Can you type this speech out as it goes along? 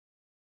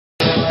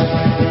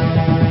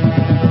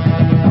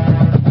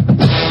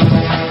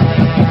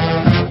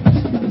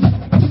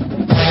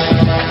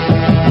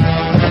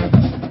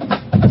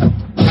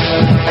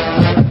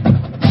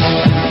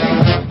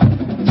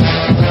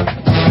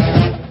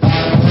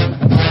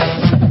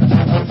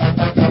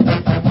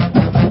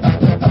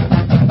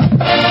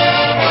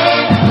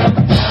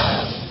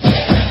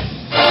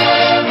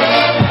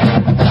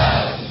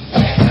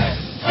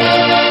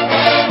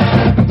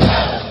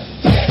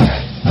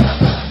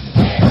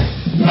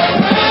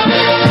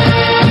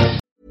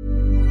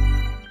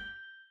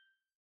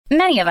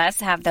Many of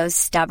us have those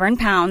stubborn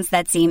pounds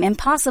that seem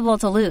impossible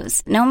to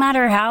lose, no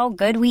matter how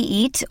good we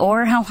eat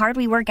or how hard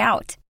we work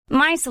out.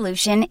 My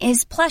solution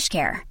is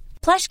PlushCare.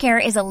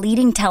 PlushCare is a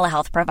leading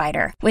telehealth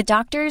provider with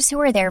doctors who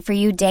are there for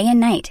you day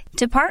and night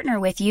to partner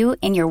with you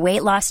in your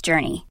weight loss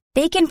journey.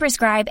 They can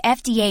prescribe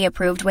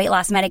FDA-approved weight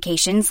loss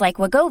medications like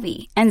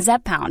Wegovy and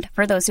Zepbound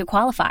for those who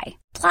qualify.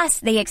 Plus,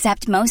 they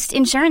accept most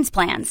insurance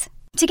plans.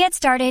 To get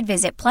started,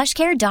 visit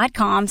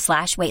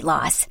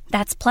plushcare.com/weightloss.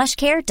 That's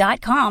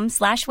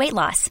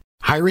plushcare.com/weightloss.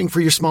 Hiring for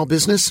your small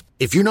business?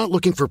 If you're not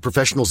looking for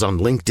professionals on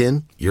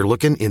LinkedIn, you're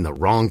looking in the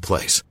wrong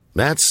place.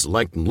 That's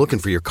like looking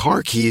for your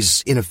car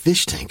keys in a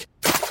fish tank.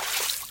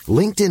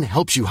 LinkedIn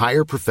helps you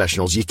hire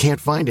professionals you can't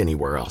find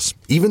anywhere else,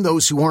 even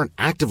those who aren't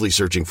actively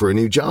searching for a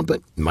new job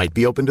but might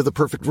be open to the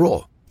perfect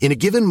role. In a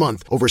given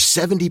month, over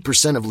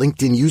 70% of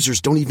LinkedIn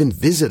users don't even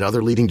visit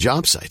other leading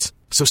job sites.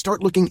 So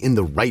start looking in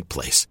the right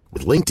place.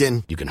 With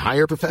LinkedIn, you can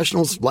hire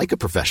professionals like a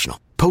professional.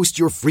 Post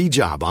your free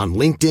job on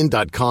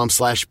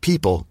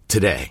linkedin.com/people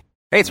today.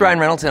 Hey, it's Ryan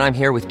Reynolds, and I'm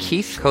here with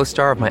Keith,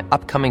 co-star of my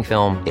upcoming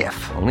film,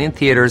 If, only in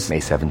theaters May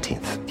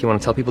 17th. Do you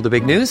want to tell people the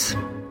big news?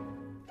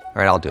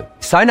 All right, I'll do it.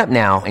 Sign up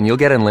now and you'll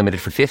get unlimited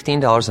for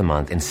 $15 a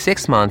month and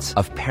 6 months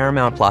of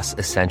Paramount Plus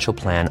Essential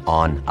Plan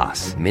on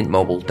us.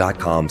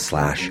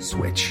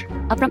 MintMobile.com/switch.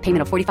 Upfront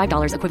payment of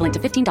 $45 equivalent to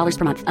 $15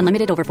 per month.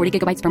 Unlimited over 40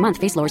 gigabytes per month.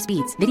 Face lower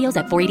speeds. Videos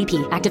at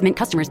 480p. Active Mint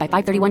customers by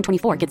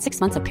 531.24 get 6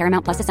 months of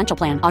Paramount Plus Essential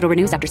Plan. Auto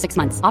renews after 6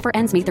 months. Offer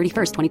ends May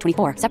 31st,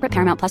 2024. Separate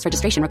Paramount Plus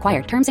registration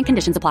required. Terms and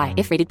conditions apply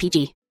if rated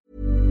PG.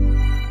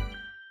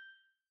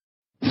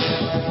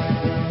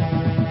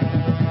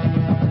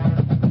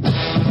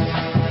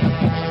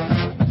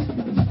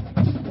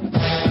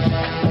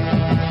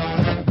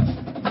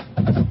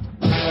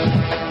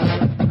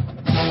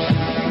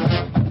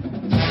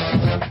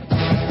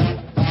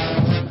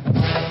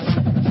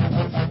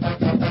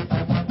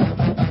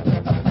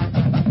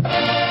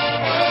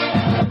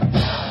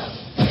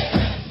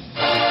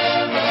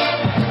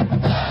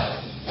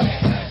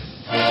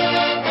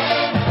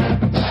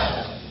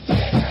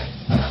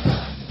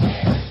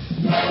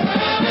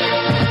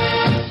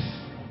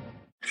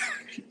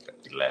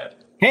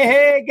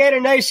 Hey, Gator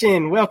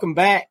Nation. Welcome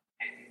back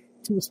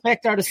to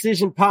Respect Our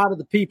Decision Pod of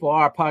the People,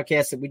 our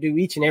podcast that we do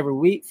each and every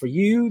week for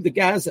you, the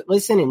guys that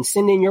listen and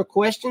send in your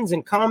questions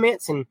and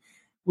comments, and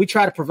we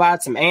try to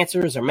provide some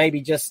answers or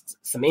maybe just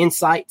some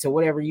insight to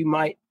whatever you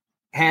might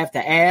have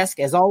to ask.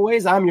 As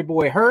always, I'm your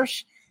boy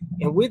Hirsch,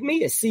 and with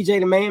me is CJ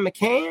the Man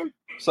McCann.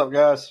 What's up,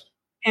 guys?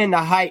 And the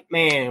hype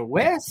man,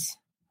 Wes.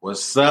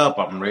 What's up?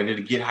 I'm ready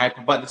to get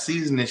hyped about the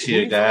season this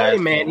year, guys.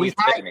 Ready, man. He's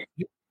hype.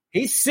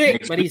 He's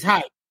sick, but he's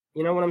hype.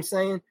 You know what I'm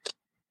saying?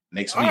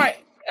 Next week. All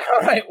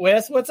right,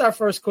 Wes. What's our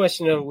first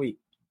question of the week?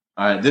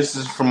 All right, this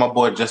is from my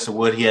boy Justin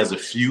Wood. He has a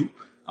few.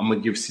 I'm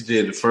going to give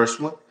CJ the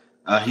first one.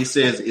 He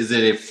says, is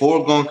it a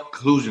foregone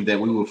conclusion that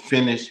we will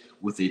finish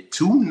with a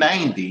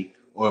 290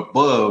 or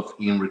above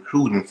in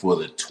recruiting for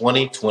the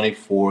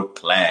 2024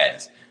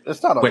 class?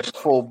 It's not a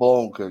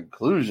full-blown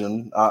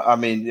conclusion. I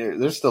mean,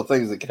 there's still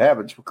things that can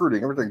happen. It's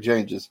recruiting. Everything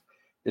changes.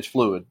 It's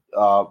fluid.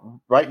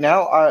 Right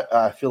now,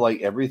 I feel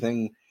like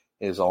everything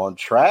is on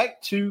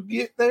track to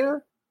get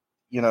there.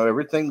 You know,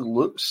 everything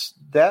looks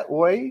that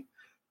way,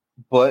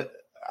 but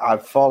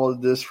I've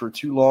followed this for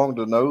too long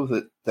to know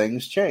that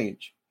things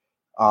change.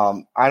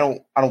 I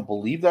don't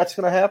believe that's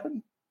going to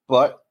happen,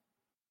 but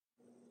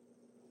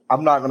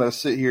I'm not going to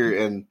sit here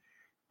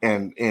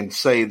and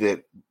say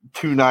that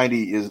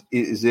 290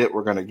 is it.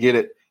 We're going to get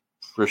it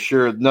for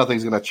sure.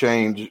 Nothing's going to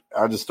change.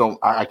 I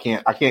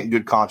can't in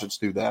good conscience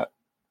do that.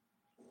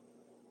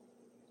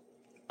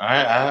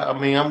 I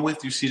mean, I'm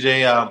with you,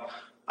 CJ.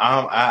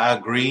 I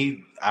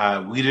agree.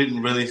 We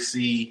didn't really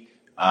see,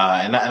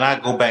 and I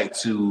go back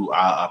to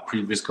our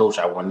previous coach.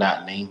 I will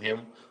not name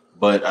him,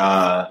 but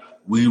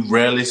we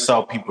rarely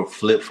saw people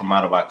flip from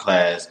out of our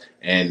class,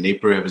 and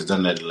Napier has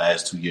done that the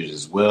last 2 years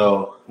as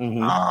well,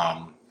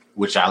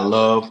 which I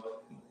love.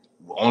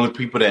 The only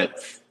people that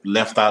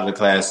left out of the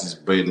class has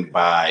been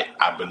by,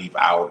 I believe,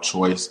 our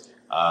choice.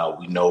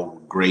 We know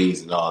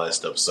grades and all that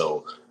stuff,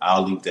 so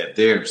I'll leave that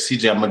there.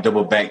 CJ, I'm going to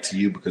double back to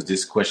you because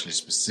this question is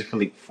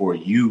specifically for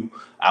you.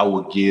 I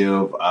will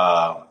give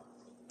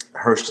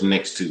Hirsch the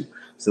next two.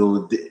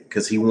 So,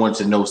 because he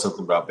wanted to know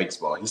something about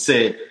baseball. He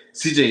said,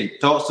 CJ,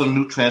 thoughts on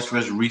new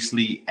transfers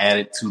recently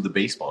added to the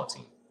baseball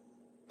team?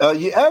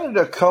 You added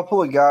a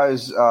couple of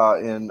guys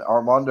in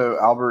Armando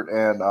Albert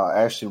and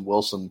Ashton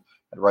Wilson.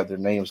 I'd write their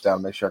names down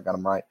to make sure I got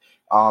them right.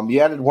 You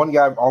added one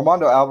guy,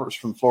 Armando Albert's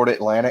from Florida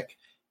Atlantic.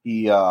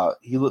 He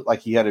looked like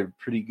he had a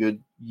pretty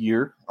good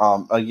year.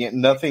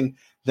 Again,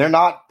 they're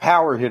not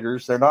power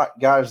hitters. They're not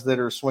guys that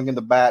are swinging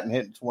the bat and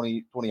hitting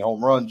 20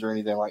 home runs or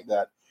anything like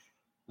that.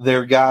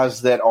 They're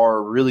guys that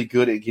are really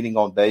good at getting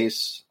on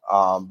base.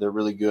 They're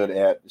really good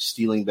at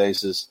stealing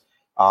bases.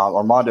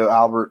 Armando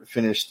Albert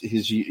finished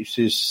his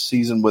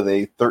season with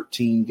a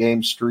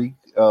 13-game streak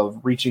of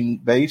reaching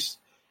base,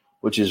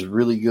 which is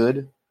really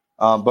good.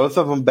 Both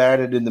of them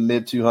batted in the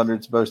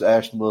mid-200s, both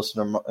Ashton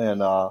Wilson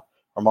and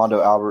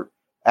Armando Albert.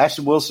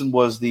 Ashton Wilson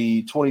was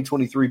the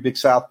 2023 Big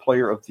South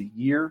Player of the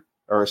Year,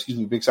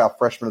 Big South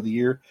Freshman of the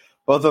Year.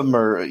 Both of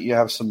them you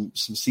have some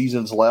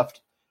seasons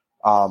left.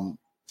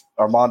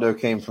 Armando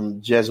came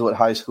from Jesuit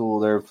High School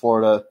there in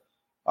Florida.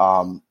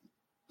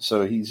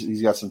 So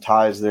he's got some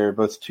ties there.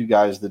 Both two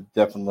guys that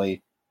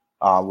definitely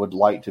would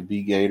like to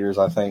be Gators,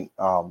 I think.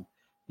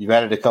 You've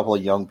added a couple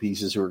of young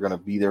pieces who are going to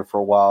be there for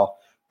a while.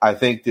 I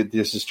think that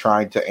this is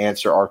trying to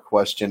answer our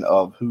question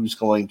of who's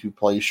going to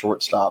play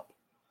shortstop.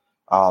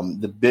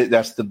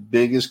 That's the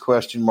biggest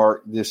question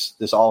mark this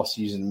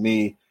offseason to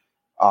me,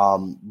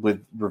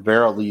 with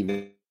Rivera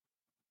leaving,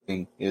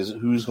 is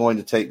who's going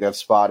to take that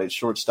spot at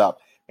shortstop.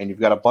 And you've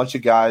got a bunch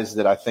of guys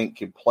that I think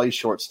can play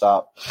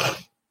shortstop,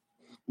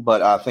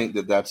 but I think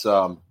that's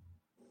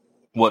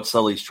what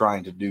Sully's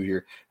trying to do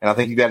here. And I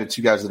think you've added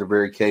two guys that are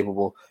very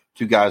capable,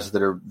 two guys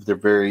they're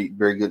very,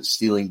 very good at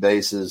stealing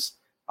bases,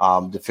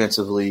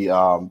 defensively,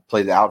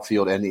 play the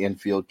outfield and the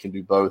infield, can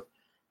do both.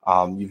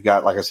 You've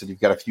got, like I said,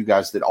 you've got a few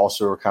guys that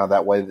also are kind of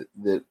that way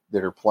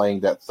that are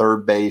playing that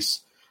third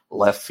base,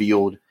 left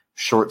field,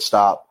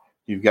 shortstop.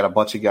 You've got a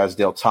bunch of guys,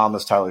 Dale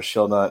Thomas, Tyler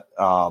Shilnut,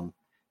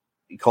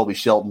 Colby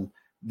Shelton.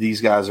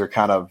 These guys are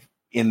kind of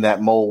in that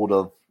mold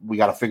of we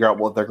got to figure out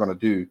what they're going to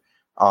do.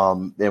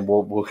 And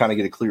we'll kind of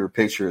get a clearer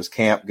picture as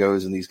camp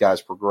goes and these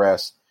guys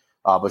progress.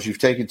 But you've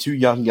taken two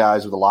young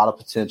guys with a lot of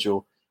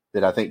potential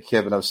that I think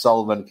Kevin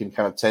O'Sullivan can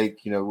kind of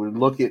take. You know, we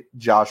look at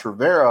Josh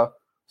Rivera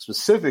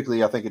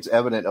specifically, I think it's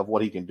evident of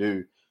what he can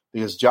do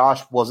because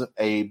Josh wasn't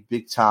a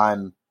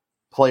big-time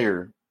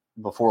player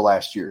before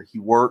last year. He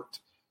worked.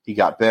 He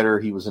got better.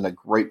 He was in a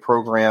great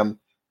program.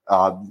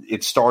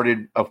 It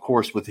started, of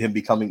course, with him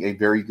becoming a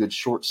very good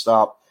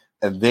shortstop,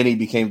 and then he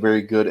became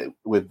very good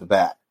with the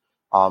bat.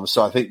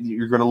 So I think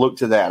you're going to look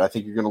to that. I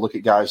think you're going to look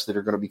at guys that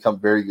are going to become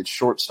very good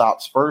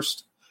shortstops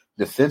first,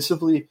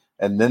 defensively,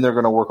 and then they're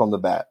going to work on the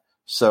bat.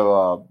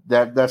 So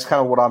that's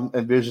kind of what I'm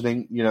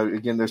envisioning. You know,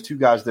 again, there's two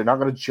guys. They're not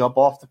going to jump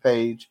off the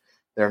page.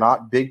 They're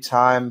not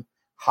big-time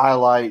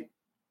highlight,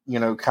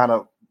 kind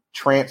of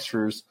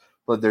transfers,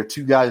 but they're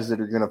two guys that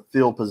are going to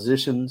fill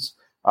positions.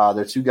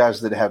 They're two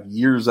guys that have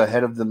years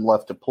ahead of them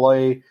left to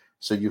play,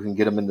 so you can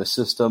get them in the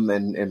system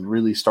and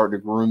really start to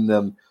groom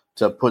them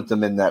to put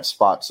them in that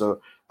spot.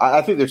 So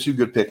I think they're two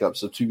good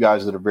pickups of two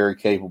guys that are very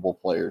capable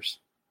players.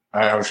 All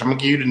right, I'm going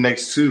to give you the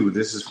next two.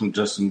 This is from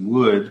Justin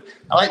Wood.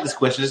 I like this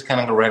question. It's kind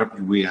of right up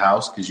your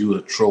wheelhouse because you're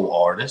a troll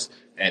artist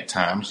at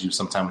times.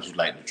 Sometimes you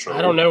like to troll.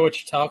 I don't know what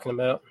you're talking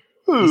about.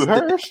 Ooh,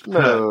 Hurst?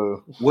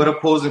 No. What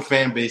opposing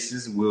fan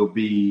bases will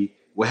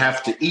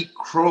have to eat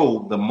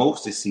crow the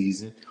most this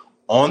season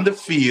on the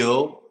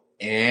field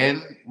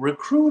and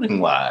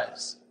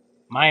recruiting-wise?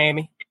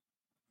 Miami.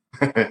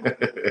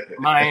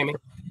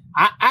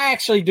 I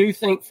actually do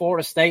think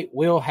Florida State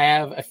will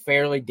have a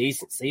fairly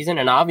decent season,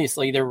 and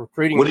obviously they're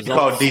recruiting. What do you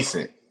call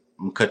decent?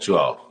 I'm going to cut you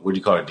off. What do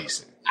you call it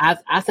decent?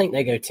 I think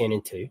they go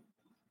 10-2.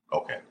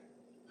 Okay.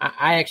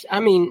 I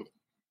mean,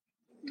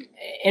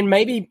 and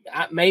maybe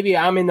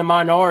I'm in the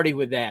minority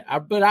with that.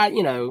 But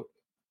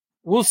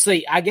we'll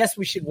see. I guess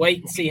we should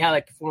wait and see how they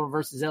perform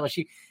versus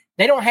LSU.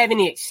 They don't have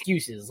any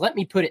excuses. Let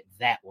me put it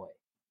that way.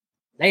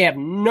 They have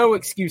no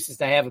excuses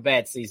to have a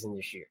bad season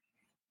this year.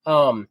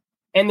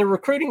 And the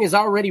recruiting is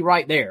already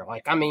right there.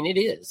 It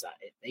is.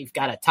 They've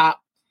got a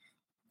top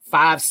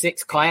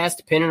 5-6 class,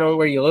 depending on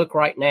where you look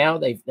right now.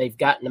 They've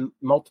gotten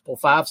multiple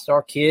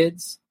 5-star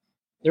kids.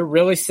 They're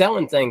really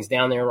selling things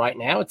down there right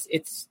now.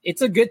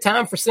 It's a good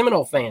time for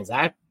Seminole fans.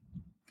 I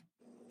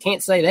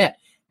can't say that.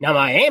 Now,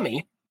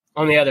 Miami,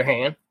 on the other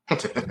hand,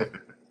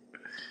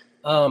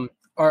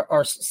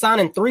 are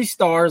signing 3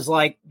 stars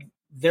like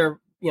they're,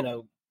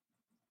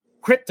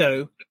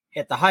 crypto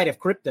at the height of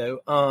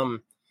crypto.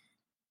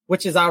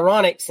 Which is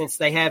ironic since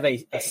they have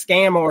a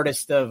scam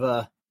artist of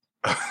a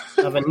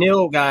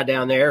nil guy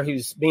down there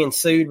who's being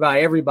sued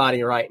by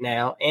everybody right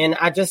now. And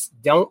I just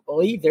don't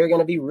believe they're going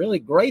to be really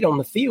great on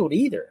the field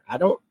either. I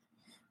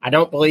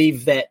don't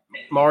believe that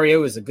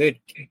Mario is a good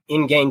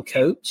in-game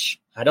coach.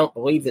 I don't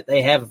believe that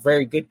they have a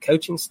very good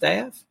coaching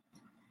staff.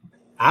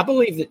 I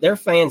believe that their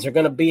fans are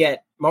going to be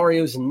at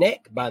Mario's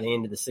neck by the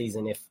end of the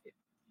season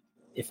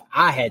if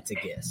I had to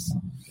guess.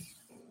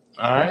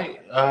 All right.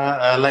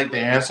 I like the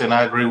answer, and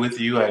I agree with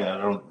you.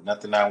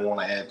 Nothing I want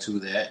to add to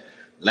that.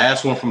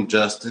 Last one from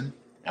Justin,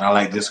 and I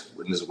like this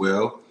one as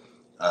well.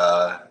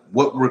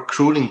 What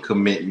recruiting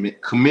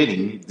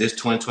committing this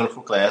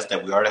 2024 class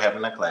that we already have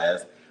in that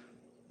class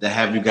that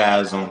have you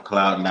guys on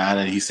cloud 9?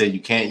 And he said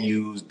you can't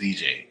use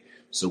DJ.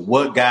 So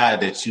what guy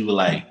that you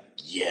like,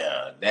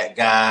 yeah, that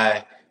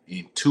guy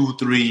in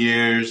 2-3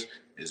 years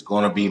is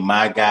going to be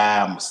my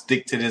guy. I'm going to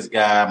stick to this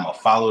guy. I'm going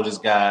to follow this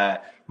guy.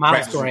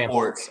 Miles Graham.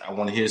 Reports. I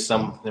want to hear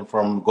something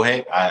from. Go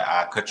ahead.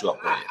 I cut you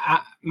up. Go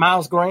ahead.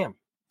 Miles Graham.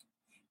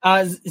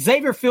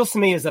 Xavier Fields to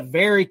me is a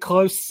very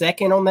close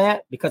second on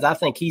that because I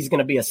think he's going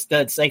to be a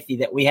stud safety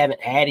that we haven't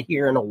had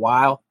here in a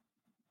while.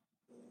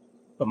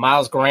 But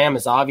Miles Graham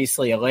is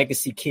obviously a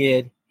legacy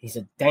kid. He's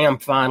a damn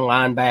fine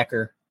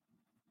linebacker.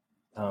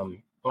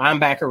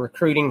 Linebacker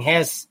recruiting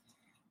has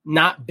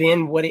not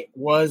been what it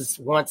was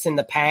once in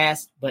the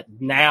past, but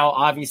now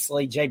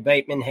obviously Jay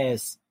Bateman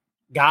has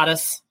got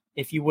us,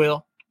 if you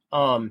will.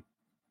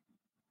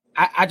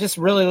 I just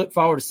really look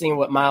forward to seeing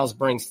what Miles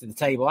brings to the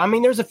table. I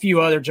mean, there's a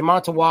few other.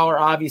 Jamonta Waller,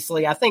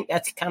 obviously. I think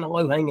that's kind of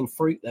low-hanging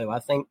fruit, though. I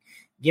think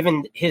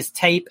given his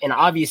tape and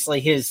obviously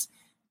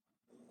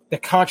the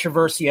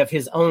controversy of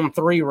his own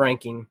 3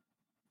 ranking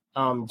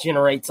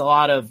generates a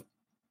lot of,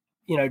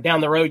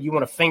 down the road you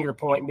want to finger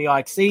point and be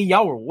like, see,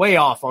 y'all were way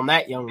off on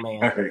that young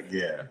man.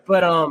 Yeah.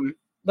 But I'm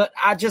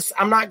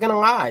not going to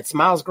lie. It's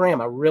Myles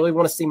Graham. I really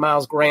want to see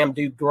Myles Graham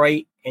do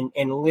great and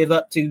live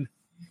up to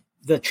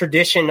the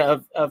tradition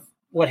of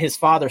what his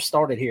father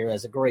started here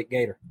as a great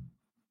Gator.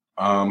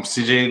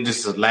 CJ,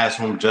 this is the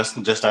last one.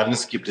 Justin, I didn't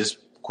skip this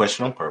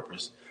question on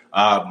purpose.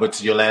 But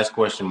to your last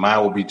question,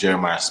 mine will be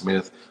Jeremiah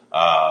Smith.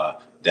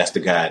 That's the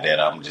guy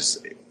that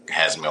just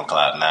has me on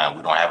cloud 9.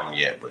 We don't have him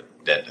yet, but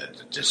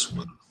that just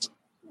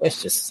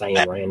it's just saying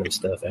random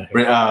stuff out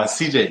here.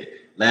 CJ,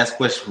 last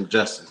question from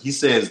Justin. He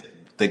says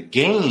the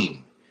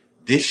game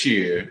this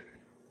year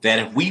that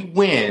if we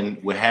win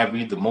will have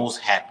me the most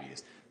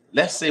happiest.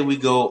 Let's say we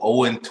go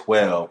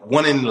 0-12,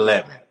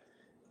 1-11.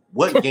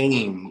 What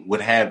game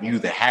would have you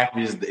the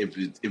happiest if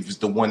it's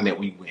the one that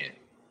we win?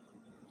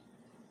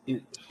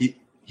 He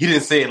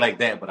didn't say it like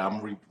that, but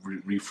I'm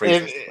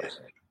rephrasing the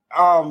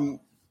question.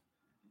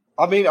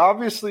 I mean,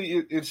 obviously,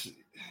 it's.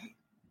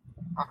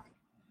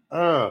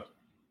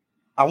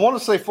 I want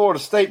to say Florida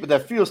State, but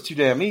that feels too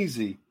damn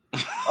easy.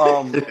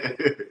 Florida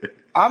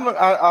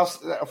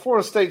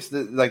State's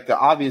the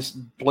obvious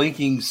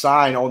blinking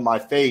sign on my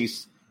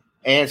face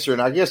answer,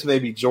 and I guess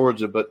maybe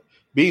Georgia, but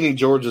beating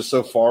Georgia is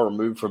so far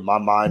removed from my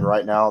mind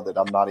right now that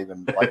I'm not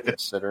even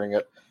considering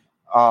it.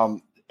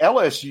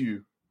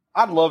 LSU,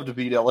 I'd love to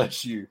beat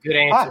LSU. Good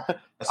answer.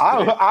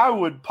 I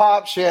would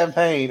pop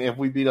champagne if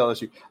we beat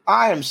LSU.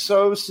 I am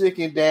so sick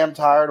and damn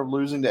tired of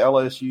losing to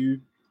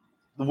LSU.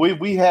 We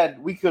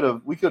could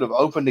have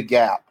opened a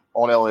gap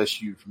on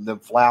LSU from them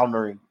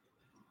floundering,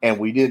 and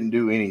we didn't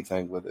do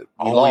anything with it.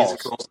 Always a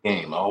close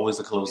game. Always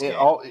a close game.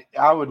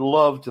 I would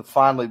love to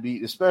finally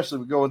beat, especially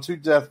if we're going to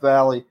Death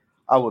Valley.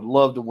 I would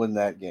love to win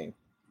that game,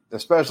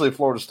 especially if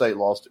Florida State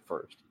lost it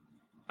first.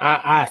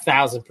 I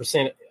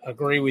 1,000%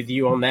 agree with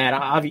you on that.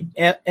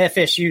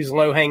 FSU's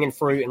low-hanging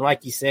fruit, and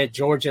like you said,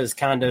 Georgia's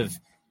kind of,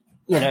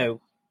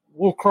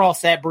 we'll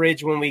cross that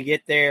bridge when we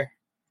get there.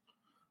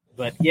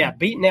 But, yeah,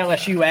 beating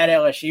LSU at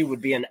LSU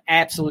would be an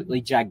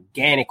absolutely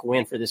gigantic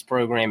win for this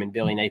program and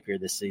Billy Napier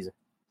this season.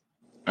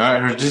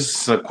 All right,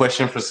 this is a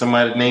question for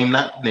somebody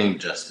not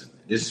named Justin.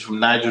 This is from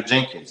Nigel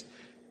Jenkins.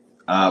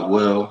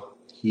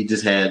 He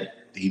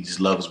just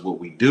loves what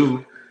we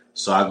do.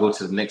 So I go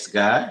to the next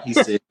guy. He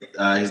said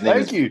his name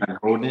is Brian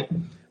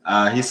Holden.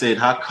 He said,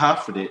 how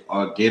confident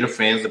are Gator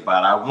fans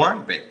about our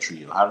running back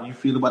trio? How do you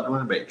feel about the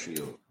running back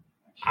trio?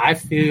 I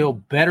feel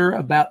better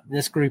about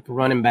this group of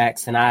running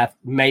backs than I've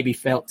maybe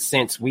felt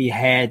since we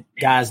had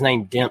guys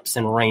named Demps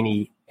and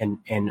Rainey and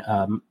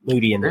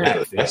Moody in the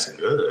backfield. That's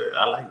good.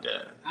 I like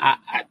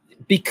that.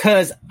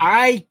 Because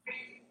I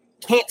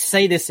can't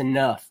say this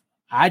enough.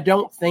 I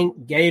don't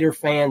think Gator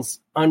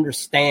fans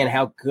understand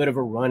how good of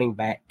a running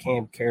back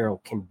Cam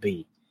Carroll can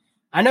be.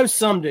 I know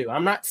some do.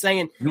 I'm not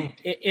saying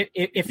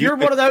if you're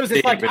one of those,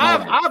 it's like,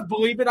 I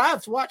believe it.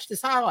 I've watched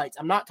his highlights.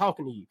 I'm not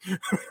talking to you.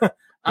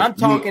 I'm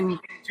talking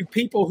to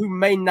people who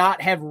may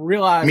not have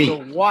realized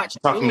or watched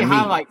any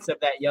highlights of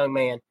that young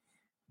man.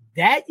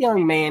 That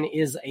young man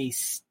is a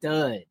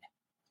stud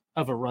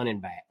of a running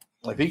back.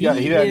 If he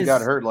hadn't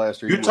got hurt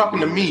last year. You're talking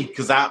to me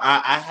because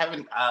I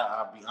haven't.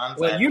 I'll be honest.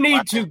 Well, you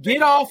need to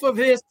get off of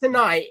this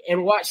tonight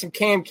and watch some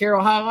Cam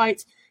Carroll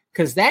highlights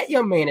because that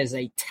young man is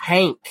a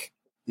tank.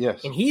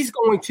 Yes. And he's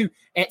going to,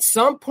 at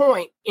some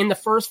point in the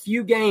first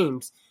few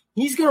games,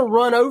 he's going to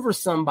run over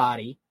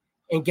somebody,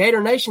 and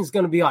Gator Nation's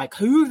going to be like,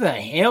 who the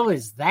hell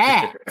is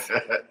that?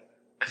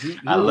 he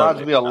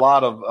reminds me a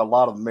lot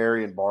of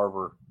Marion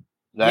Barber,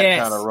 that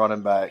kind of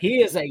running back.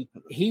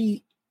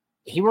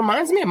 He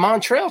reminds me of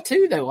Montrell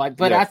too, though.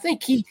 I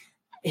think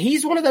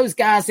he's one of those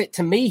guys that,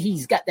 to me,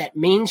 he's got that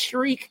mean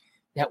streak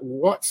that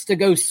wants to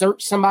go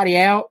search somebody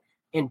out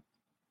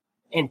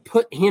and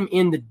put him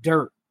in the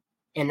dirt.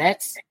 And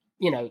that's,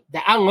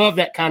 I love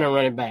that kind of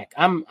running back.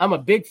 I'm a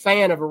big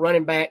fan of a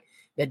running back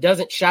that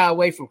doesn't shy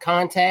away from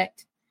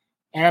contact.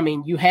 And I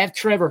mean, you have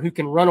Trevor who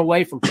can run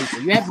away from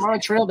people. You have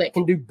Montrell that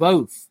can do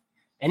both.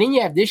 And then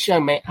you have this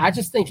young man. I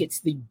just think it's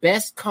the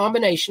best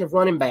combination of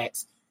running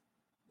backs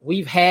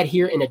we've had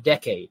here in a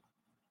decade.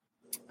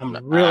 I'm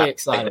really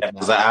excited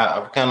about it.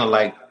 I kind of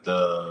like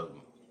the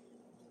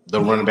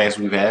running backs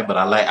we've had, but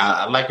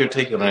I like your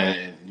take on it.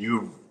 And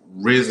you've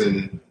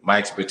risen my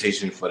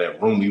expectation for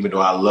that room, even though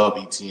I love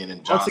Etienne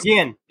and Johnson. Once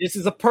again, this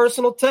is a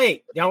personal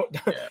take.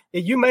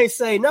 You may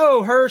say,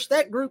 no, Hirsch,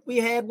 that group we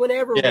had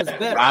whenever was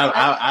better.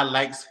 I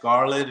like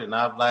Scarlett, and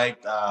I've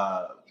liked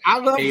I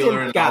love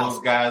Taylor and all those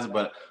guys,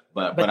 but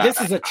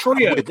this is a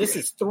trio. This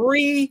is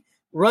 3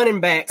 running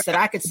backs that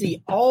I could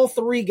see all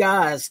 3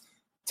 guys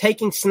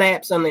taking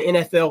snaps on the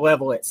NFL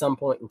level at some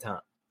point in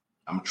time.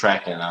 I'm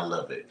tracking, and I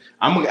love it.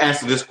 I'm going to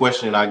answer this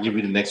question, and I'll give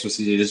you the next one,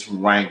 CJ. This is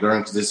from Ryan Gurn,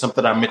 because it's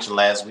something I mentioned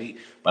last week,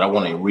 but I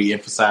want to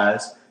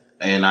reemphasize.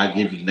 And I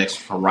give you the next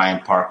from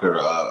Ryan Parker,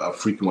 a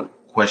frequent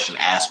question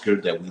asker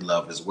that we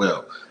love as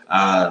well.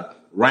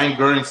 Ryan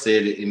Gurn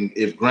said,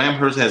 if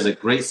Graham Mertz has a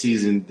great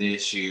season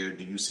this year,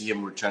 do you see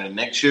him returning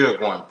next year or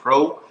going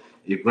pro?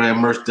 If Graham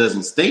Mertz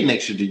doesn't stay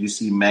next year, do you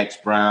see Max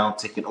Brown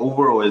taking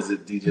over, or is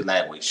it DJ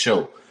Lagway's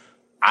show?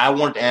 I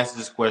wanted to answer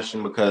this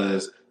question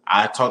because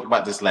I talked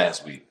about this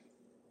last week.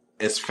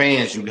 As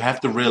fans, you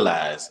have to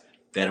realize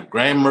that if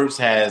Graham Mertz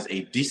has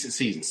a decent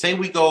season, say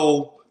we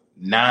go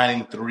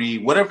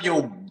 9-3, whatever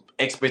your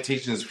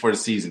expectations for the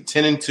season,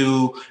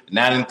 10-2,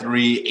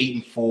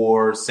 9-3, 8-4,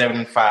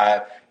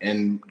 7-5,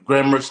 and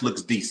Graham Mertz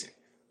looks decent,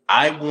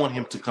 I want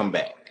him to come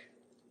back.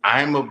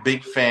 I'm a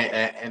big fan,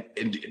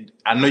 and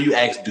I know you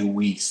asked, do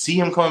we see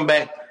him coming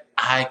back?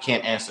 I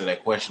can't answer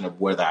that question of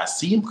whether I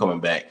see him coming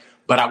back,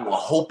 but I will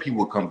hope he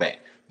will come back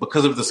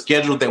because of the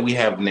schedule that we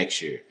have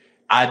next year.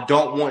 I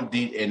don't want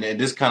and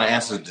this kind of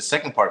answers the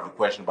second part of the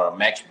question about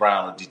Max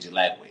Brown or DJ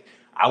Lagway.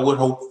 I would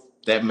hope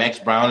that Max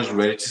Brown is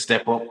ready to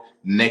step up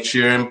next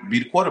year and be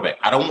the quarterback.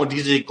 I don't want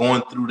DJ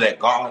going through that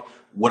gauntlet.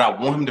 Would I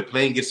want him to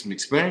play and get some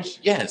experience?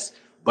 Yes.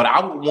 But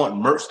I would want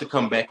Mertz to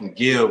come back and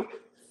give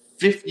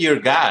fifth-year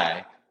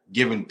guy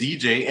giving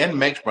DJ and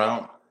Max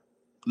Brown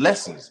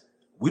lessons.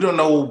 We don't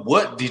know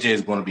what DJ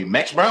is going to be.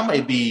 Max Brown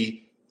may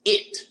be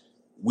it.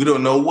 We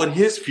don't know what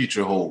his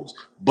future holds.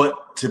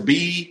 But to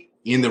be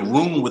in the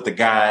room with the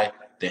guy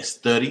that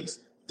studies,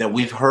 that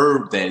we've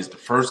heard that is the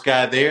first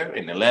guy there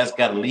and the last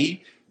guy to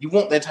leave, you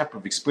want that type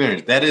of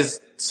experience. That is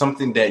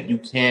something that you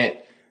can't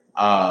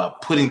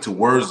put into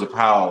words of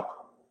how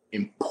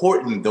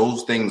important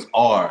those things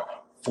are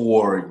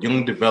for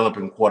young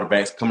developing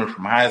quarterbacks coming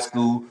from high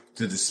school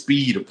to the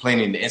speed of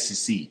playing in the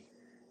SEC.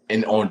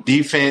 And on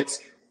defense,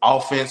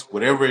 offense,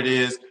 whatever it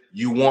is,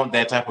 you want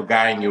that type of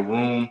guy in your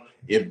room.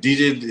 If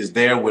DJ is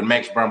there with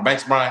Max Brown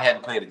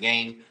hadn't played a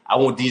game, I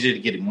want DJ to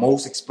get the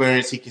most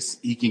experience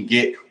he can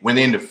get when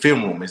they're in the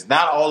film room. It's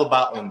not all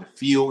about on the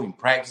field and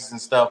practice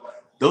and stuff.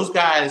 Those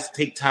guys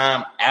take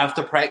time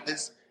after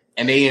practice,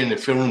 and they in the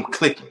film room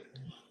clicking.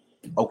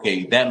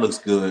 Okay, that looks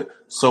good.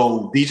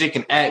 So DJ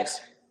can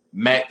ask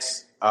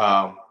Max,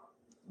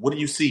 what do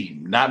you see?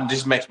 Not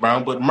just Max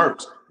Brown, but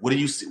Mertz. What do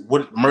you see?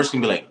 What Mertz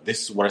can be like,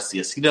 this is what I see.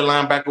 I see that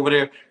linebacker over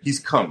there. He's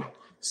coming.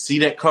 See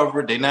that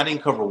cover? They're not in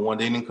cover one.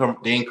 They ain't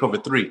cover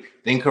three.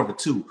 They ain't cover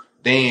two.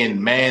 They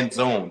in man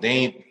zone. They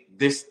ain't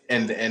this.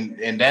 And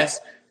that's,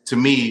 to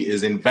me,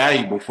 is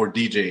invaluable for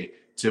DJ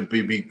to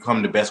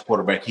become the best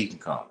quarterback he can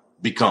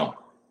become.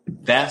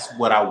 That's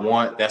what I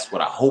want. That's what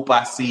I hope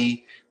I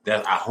see.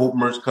 That I hope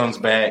Mertz comes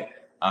back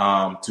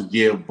to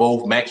give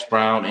both Max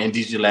Brown and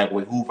DJ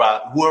Lagway,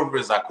 whoever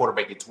is our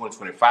quarterback in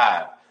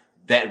 2025,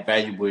 that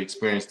valuable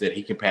experience that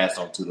he can pass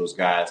on to those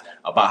guys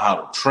about how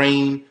to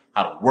train,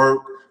 how to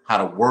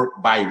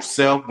work by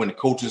yourself when the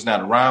coach is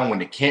not around, when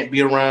they can't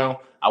be around.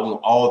 I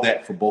want all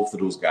that for both of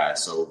those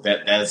guys. So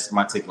that's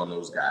my take on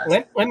those guys.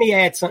 Let me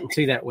add something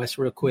to that, Wes,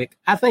 real quick.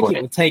 I think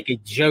it would take a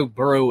Joe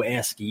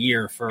Burrow-esque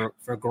year for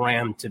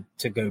Graham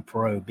to go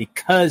pro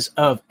because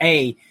of,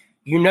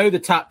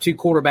 the top two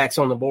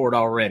quarterbacks on the board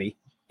already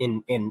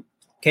in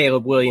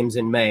Caleb Williams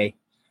and May.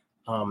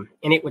 And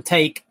it would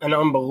take an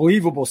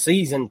unbelievable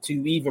season to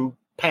even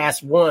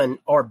pass one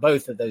or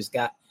both of those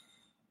guys.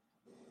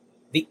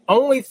 The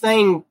only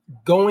thing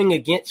going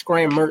against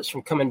Graham Mertz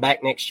from coming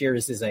back next year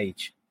is his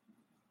age.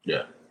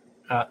 Yeah.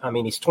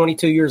 He's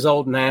 22 years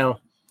old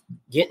now,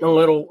 getting a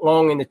little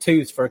long in the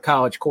tooth for a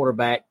college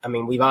quarterback.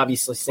 We've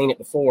obviously seen it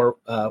before,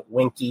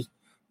 Winky.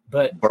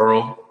 But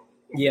Burrow.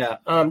 Yeah.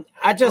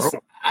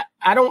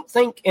 I don't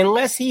think,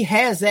 unless he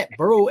has that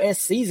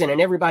Burrow-esque season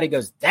and everybody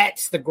goes,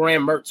 that's the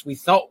Graham Mertz we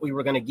thought we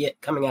were going to get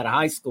coming out of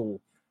high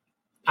school,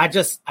 I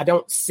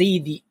don't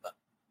see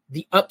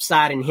the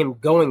upside in him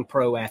going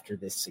pro after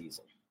this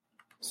season.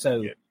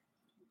 So, yeah.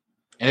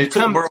 And it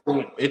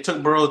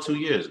took Burrow 2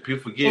 years.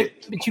 People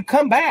forget. But you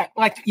come back,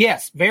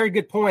 yes, very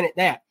good point at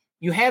that.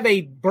 You have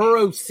a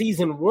Burrow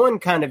season one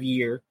kind of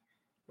year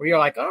where you're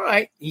like, all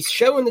right, he's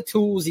showing the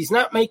tools. He's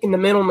not making the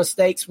mental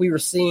mistakes we were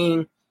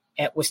seeing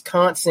at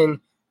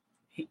Wisconsin.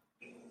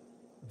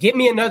 Give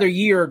me another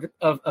year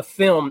of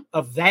film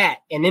of that,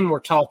 and then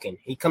we're talking.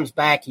 He comes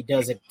back, he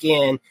does it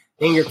again.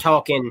 Then you're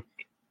talking,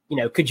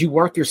 could you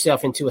work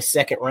yourself into a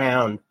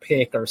second-round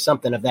pick or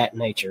something of that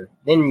nature?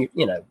 Then,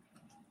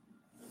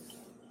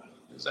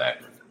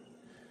 Exactly.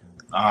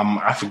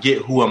 I forget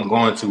who I'm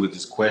going to with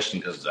this question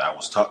because I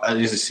was talking.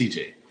 This is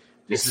CJ.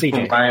 This is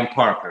from Ryan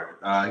Parker.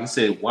 He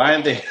said, why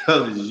in the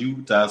hell is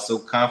Utah so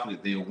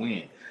confident they'll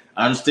win?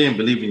 I understand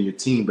believing in your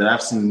team, but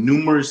I've seen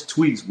numerous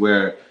tweets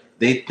where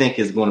they think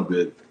it's going to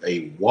be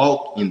a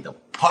walk in the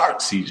park,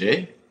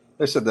 CJ.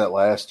 They said that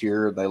last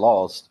year and they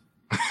lost.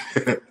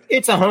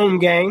 It's a home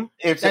game.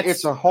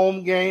 It's a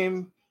home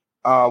game.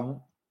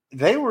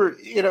 They were,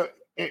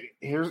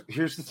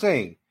 here's the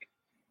thing.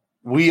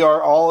 We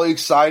are all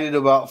excited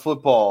about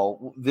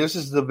football. This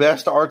is the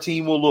best our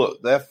team will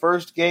look. That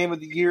first game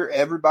of the year,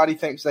 everybody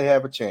thinks they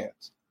have a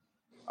chance.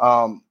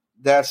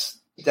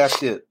 That's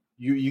it.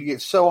 You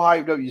get so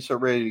hyped up, you're so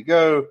ready to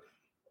go.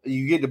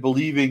 You get to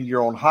believing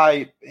your own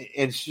hype,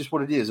 and it's just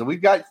what it is. And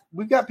we've got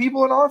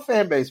people in our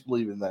fan base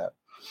believing that.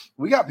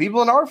 We got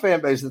people in our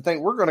fan base that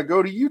think we're going to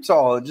go to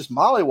Utah and just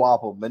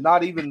mollywop them and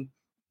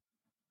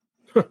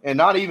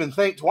not even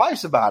think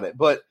twice about it.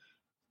 But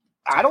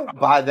I don't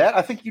buy that.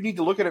 I think you need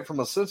to look at it from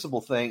a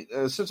sensible take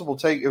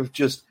of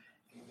just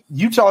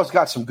Utah's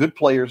got some good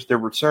players. They're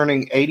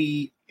returning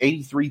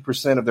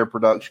 83% of their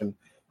production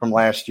from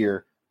last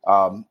year.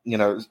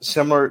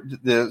 Similar to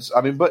this.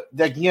 I mean, but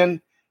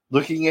again,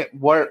 looking at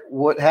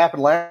what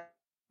happened last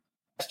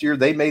year,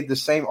 they made the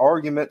same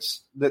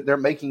arguments that they're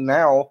making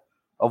now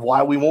of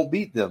why we won't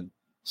beat them.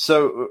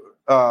 So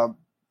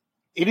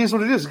it is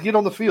what it is. Get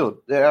on the field.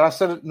 And I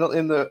said it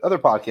in the other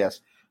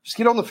podcast. Just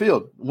get on the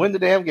field, win the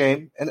damn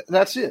game, and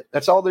that's it.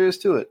 That's all there is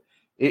to it.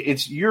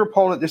 It's your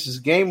opponent. This is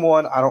game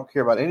one. I don't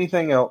care about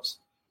anything else.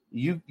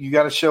 You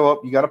got to show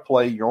up. You got to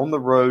play. You're on the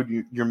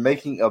road. You're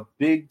making a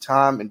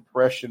big-time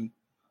impression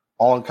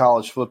on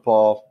college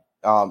football.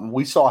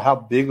 We saw how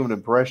big of an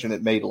impression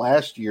it made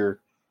last year,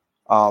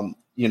 to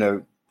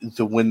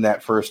win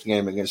that first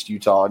game against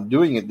Utah. And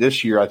doing it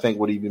this year, I think,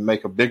 would even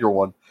make a bigger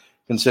one,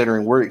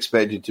 considering we're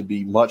expected to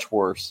be much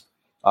worse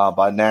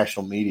by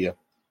national media.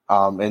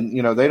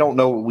 They don't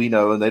know what we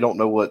know, and they don't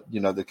know what,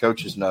 the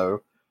coaches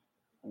know.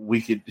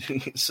 We could,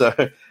 so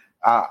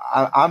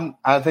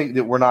I think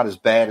that we're not as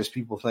bad as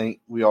people think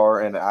we are.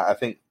 And I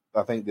think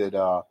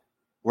that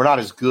we're not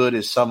as good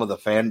as some of the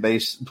fan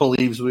base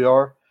believes we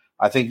are.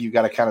 I think you've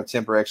got to kind of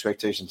temper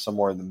expectations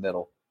somewhere in the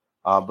middle.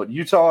 But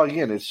Utah,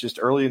 again, it's just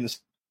early in the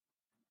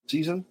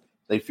season.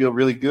 They feel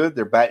really good.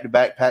 They're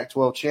back-to-back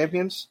Pac-12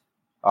 champions.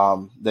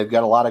 They've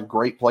got a lot of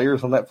great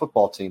players on that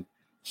football team.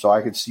 So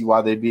I could see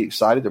why they'd be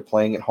excited. They're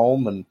playing at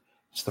home, and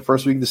it's the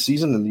first week of the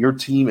season, and your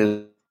team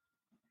is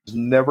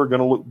never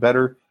going to look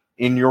better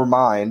in your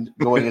mind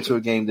going into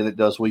a game than it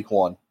does week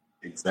one.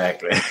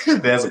 Exactly.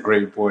 That's a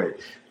great point.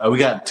 We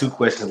got 2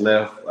 questions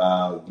left.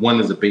 One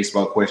is a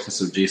baseball question.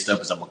 So, Jay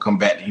Stubbs, I'm going to come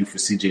back to you for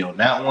CJ on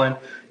that one.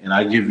 And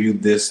I'll give you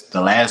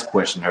the last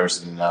question,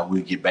 Hurst, and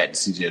we'll get back to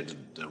CJ,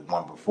 the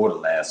one before the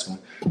last one.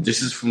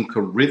 This is from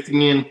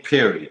Corinthian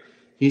Perry.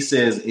 He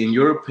says, in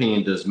your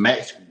opinion, does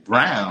Max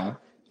Brown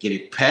get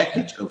a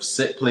package of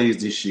set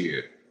plays this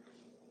year?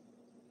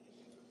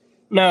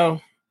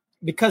 No,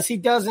 because he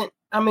doesn't.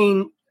 I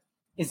mean,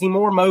 is he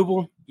more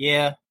mobile?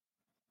 Yeah.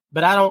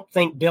 But I don't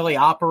think Billy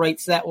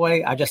operates that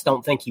way. I just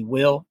don't think he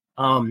will.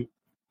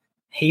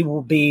 He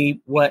will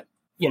be what,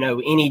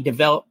 any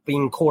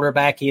developing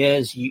quarterback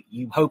is.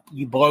 You hope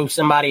you blow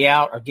somebody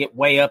out or get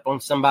way up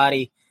on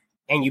somebody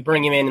and you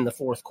bring him in the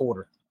fourth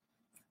quarter.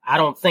 I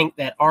don't think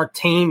that our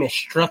team is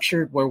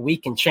structured where we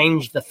can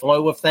change the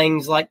flow of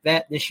things like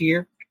that this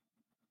year.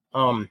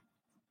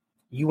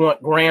 You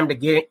want Graham to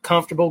get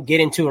comfortable, get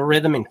into a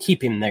rhythm, and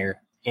keep him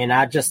there. And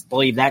I just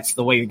believe that's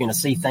the way you're going to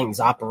see things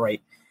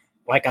operate.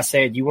 Like I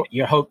said,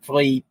 you're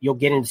hopefully you'll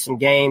get into some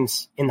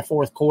games in the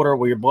fourth quarter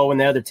where you're blowing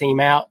the other team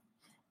out,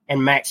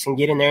 and Max can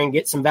get in there and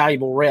get some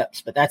valuable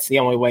reps. But that's the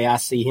only way I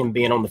see him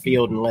being on the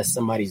field unless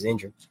somebody's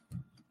injured.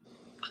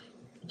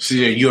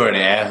 See, you already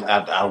asked.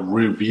 I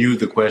reviewed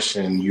the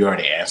question. You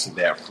already answered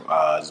that.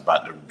 It's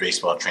about the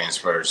baseball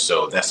transfers.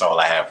 So that's all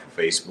I have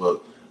for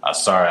Facebook.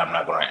 Sorry, I'm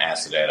not going to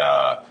answer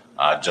that.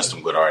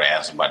 Justin Wood already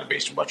answered about the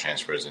baseball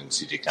transfers, and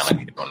CJ kind of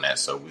hit on that.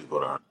 So we go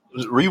to her.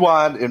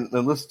 Rewind and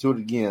listen to it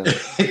again.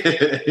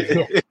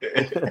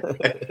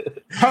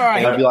 All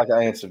right. I feel like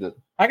I answered it.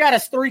 I got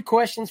us 3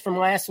 questions from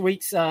last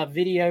week's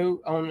video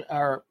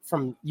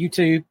from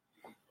YouTube.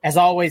 As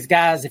always,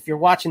 guys, if you're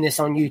watching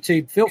this on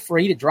YouTube, feel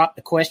free to drop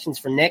the questions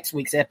for next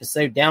week's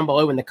episode down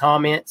below in the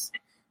comments.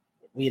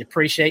 We'd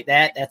appreciate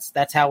that.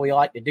 That's how we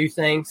like to do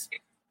things.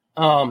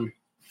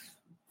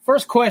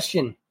 First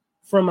question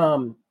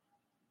from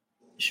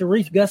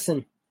Sharif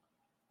Gusson.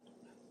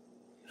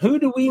 Who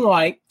do we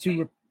like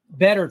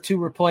better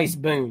to replace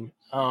Boone?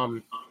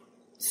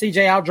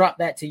 CJ, I'll drop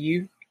that to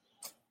you.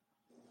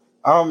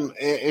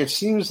 It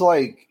seems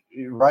like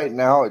right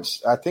now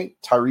I think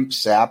Tyreek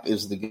Sapp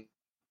is the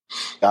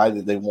guy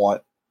that they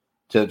want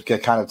to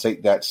kind of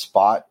take that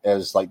spot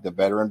as like the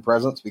veteran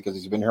presence because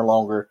he's been here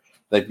longer.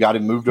 They've got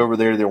him moved over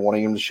there. They're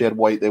wanting him to shed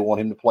weight. They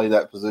want him to play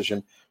that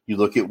position. You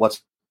look at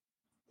what's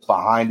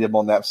behind him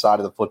on that side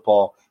of the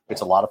football.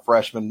 It's a lot of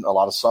freshmen, a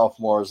lot of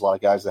sophomores, a lot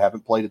of guys that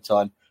haven't played a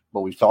ton.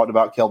 But we've talked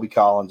about Kelby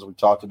Collins. We've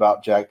talked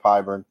about Jack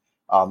Pyburn.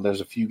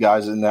 There's a few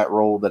guys in that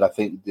role that I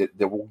think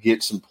that will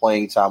get some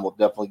playing time, will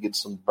definitely get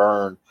some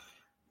burn.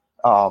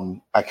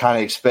 I kind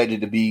of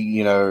expected to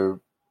be,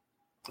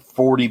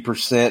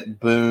 40%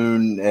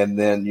 Boone, and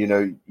then,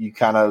 you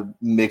kind of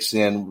mix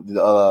in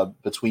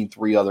between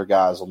 3 other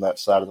guys on that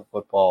side of the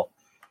football,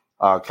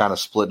 kind of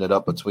splitting it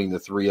up between the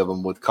 3 of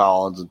them with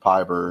Collins and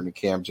Pyburn and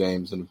Cam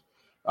James and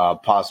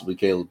possibly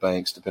Caleb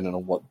Banks, depending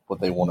on what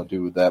they want to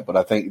do with that. But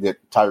I think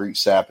that Tyreek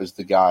Sapp is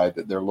the guy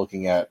that they're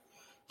looking at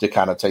to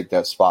kind of take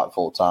that spot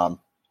full time.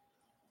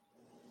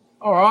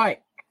 All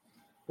right.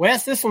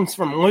 Wes, this one's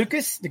from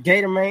Lucas, the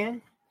Gator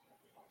Man.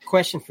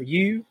 Question for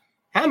you.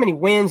 How many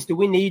wins do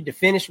we need to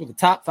finish with the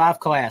top 5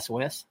 class,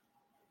 Wes?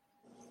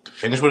 To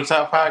finish with the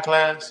top 5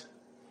 class?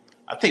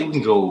 I think we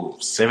can go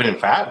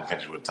 7-5 and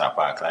finish with a top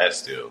 5 class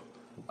still.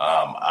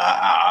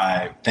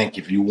 I think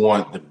if you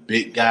want the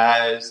big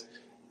guys,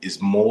 it's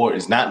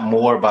not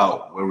more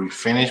about where we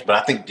finish, but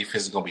I think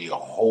defense is going to be a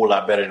whole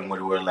lot better than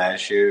what we were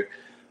last year.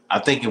 I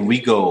think if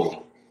we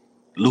go,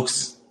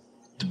 Luke's,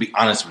 to be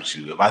honest with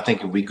you,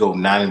 if we go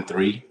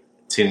 9-3,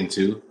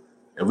 10-2,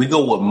 if we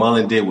go what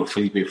Mullen did with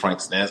Felipe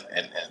Franks,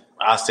 and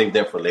I'll save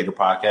that for later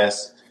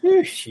podcasts.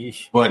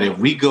 But if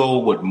we go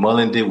what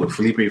Mullen did with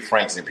Felipe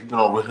Franks, and people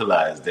don't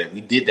realize that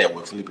we did that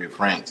with Felipe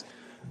Franks,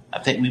 I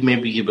think we may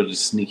be able to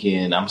sneak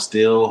in. I'm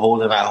still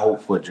holding out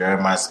hope for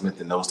Jeremiah Smith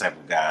and those type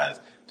of guys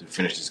to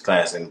finish this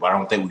class. And I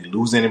don't think we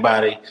lose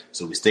anybody,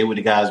 so we stay with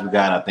the guys we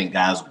got. I think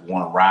guys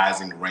want to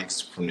rise in the ranks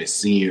from their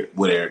senior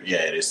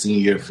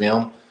year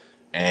film.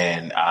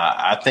 And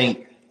I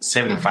think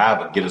 7-5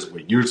 would get us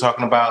what you're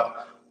talking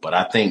about. But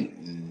I think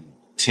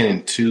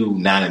 10-2,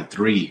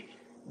 9-3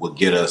 would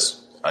get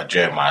us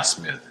Jeremiah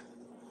Smith.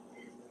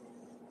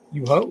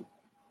 You hope.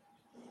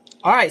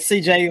 All right,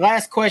 CJ,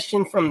 last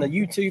question from the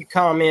YouTube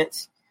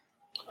comments.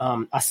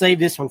 I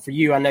saved this one for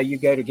you. I know you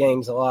go to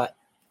games a lot.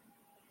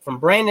 From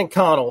Brandon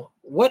Connell,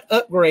 what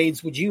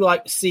upgrades would you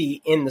like to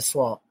see in the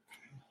Swamp?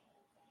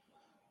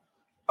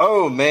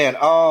 Oh man,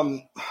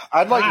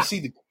 I'd like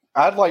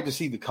to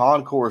see the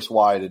concourse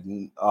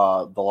widened.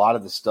 A lot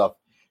of the stuff,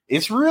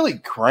 it's really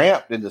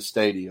cramped in the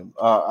stadium.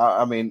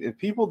 I mean, if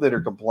people that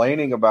are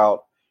complaining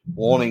about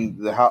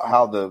wanting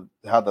how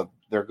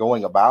they're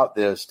going about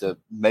this to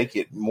make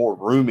it more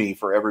roomy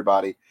for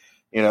everybody,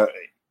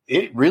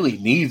 it really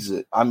needs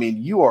it. I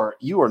mean, you are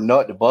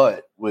nut to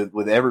butt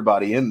with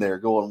everybody in there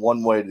going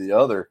one way to the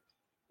other.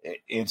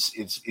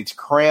 It's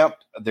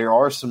cramped. There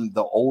are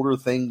the older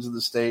things in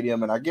the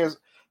stadium, and I guess,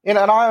 and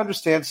I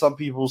understand some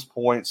people's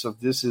points of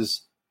this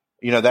is,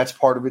 that's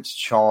part of its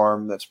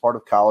charm. That's part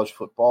of college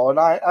football, and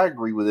I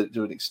agree with it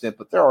to an extent.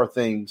 But there are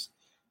things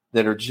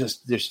that are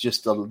there's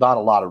just not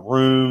a lot of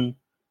room.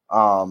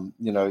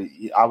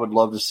 I would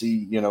love to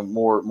see,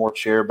 more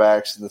chair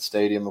backs in the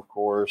stadium, of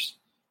course.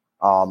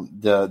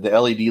 The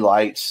LED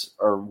lights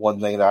are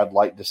one thing that I'd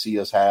like to see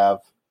us have.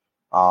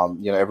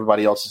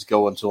 Everybody else is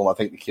going to them. I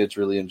think the kids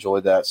really enjoy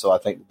that. So I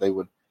think they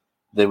would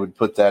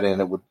put that in.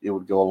 It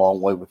would go a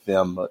long way with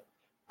them. But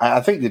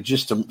I think that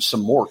just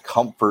some more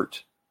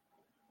comfort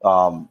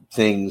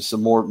things,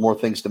 some more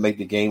things to make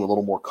the game a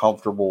little more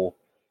comfortable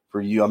for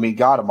you. I mean,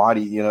 God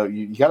Almighty,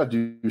 you got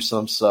to do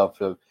some stuff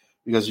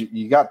because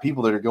you got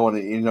people that are going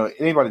to,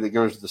 anybody that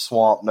goes to the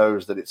Swamp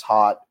knows that it's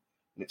hot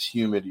and it's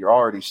humid. You're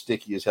already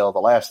sticky as hell. The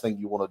last thing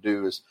you want to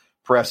do is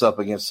press up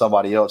against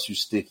somebody else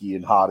who's sticky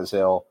and hot as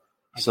hell.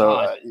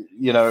 So,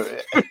 you know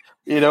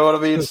what I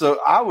mean? So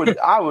I would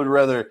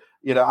rather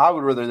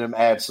them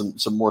add some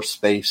more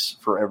space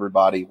for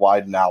everybody,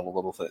 widen out a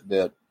little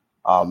bit,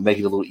 make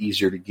it a little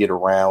easier to get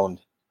around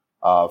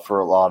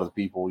for a lot of the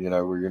people,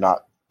 where you're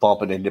not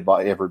bumping into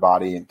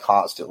everybody and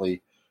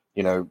constantly,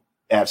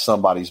 at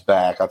somebody's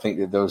back. I think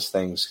that those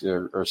things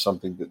are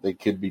something that they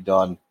could be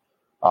done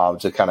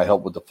to kind of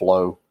help with the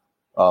flow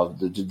of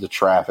the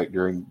traffic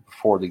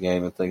before the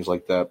game and things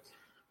like that.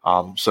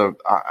 I'm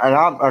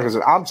like I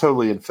said, I'm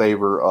totally in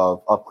favor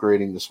of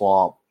upgrading the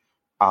Swamp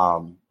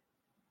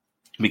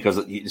because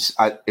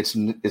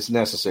it's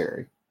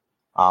necessary.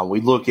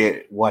 We look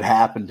at what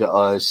happened to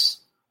us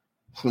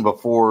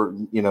before,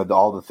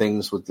 all the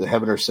things with the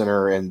Heavener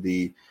Center and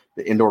the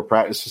indoor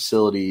practice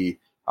facility,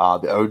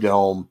 the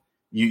O-Dome.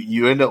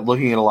 You end up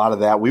looking at a lot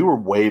of that. We were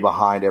way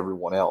behind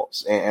everyone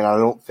else. And I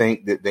don't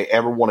think that they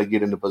ever want to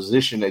get into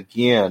position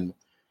again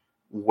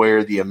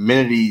where the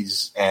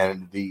amenities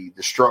and the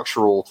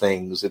structural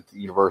things at the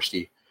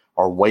university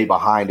are way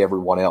behind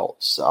everyone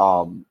else.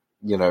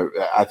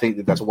 I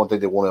think that's one thing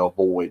they want to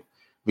avoid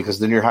because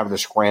then you're having to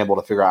scramble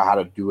to figure out how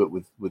to do it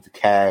with the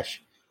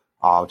cash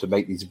to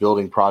make these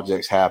building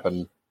projects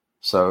happen.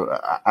 So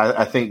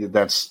I think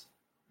that's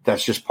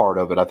just part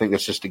of it. I think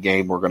that's just a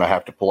game we're going to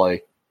have to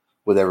play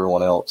with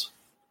everyone else.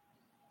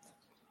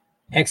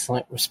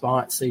 Excellent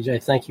response,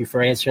 CJ. Thank you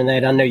for answering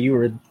that. I know you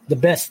were the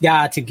best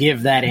guy to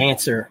give that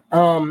answer.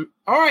 All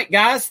right,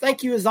 guys.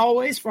 Thank you as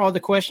always for all the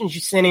questions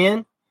you sent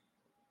in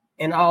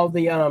and all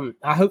the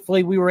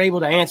hopefully we were able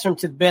to answer them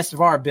to the best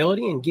of our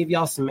ability and give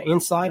y'all some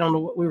insight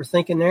on what we were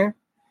thinking there.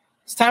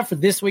 It's time for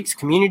this week's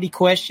community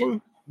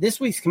question. This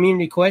week's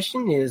community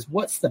question is,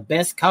 what's the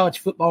best college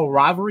football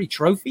rivalry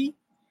trophy?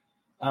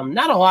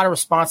 Not a lot of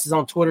responses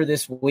on Twitter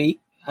this week.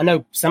 I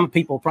know some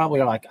people probably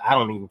are like, I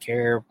don't even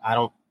care. I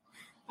don't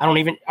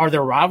even, are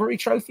there rivalry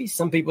trophies?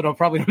 Some people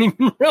probably don't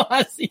even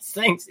realize these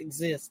things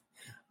exist.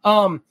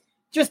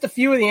 Just a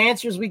few of the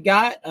answers we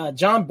got.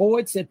 John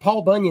Boyd said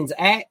Paul Bunyan's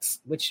axe,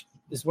 which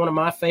is one of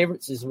my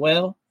favorites as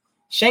well.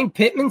 Shane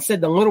Pittman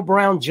said the little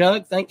brown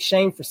jug. Thanks,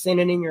 Shane, for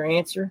sending in your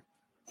answer.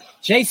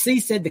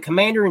 JC said the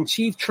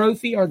Commander-in-Chief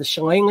trophy or the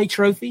Shillelagh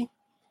trophy.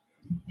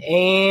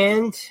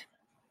 And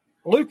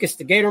Lucas,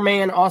 the Gator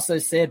Man, also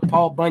said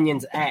Paul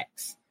Bunyan's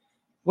axe.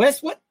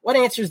 Wes, what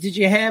answers did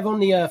you have on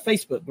the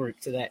Facebook group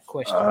to that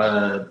question?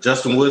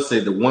 Justin Wood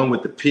said the one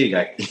with the pig.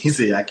 He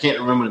said, I can't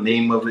remember the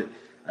name of it.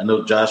 I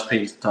know Josh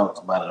Pace talks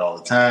about it all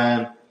the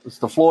time. It's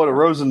the Florida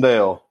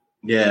Rosendale.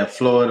 Yeah,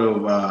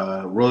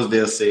 Florida.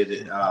 Rosedale said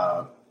it.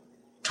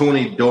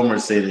 Tony Dormer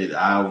said it.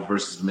 Iowa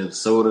versus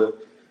Minnesota.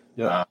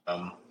 Yeah.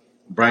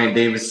 Brian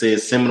Davis said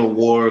Seminole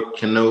War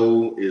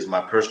Cano is my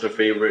personal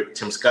favorite.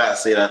 Tim Scott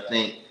said, I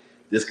think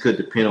this could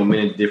depend on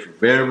many different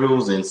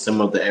variables, and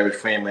some of the average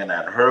fan may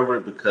not have heard of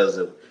it because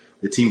of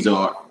the teams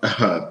are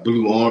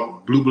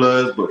blue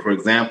bloods. But for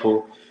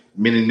example,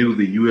 many knew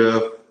the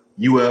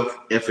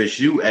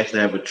FSU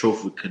actually have a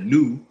trophy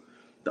canoe.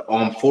 The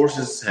Armed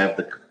Forces have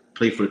the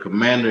play for the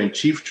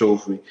Commander-in-Chief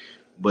trophy,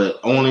 but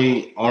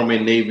only Army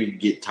and Navy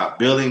get top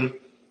billing.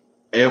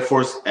 Air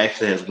Force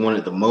actually has won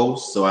it the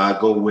most, so I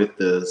go with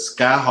the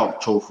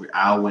Skyhawk Trophy.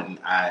 Iowa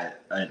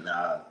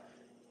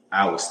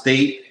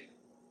State.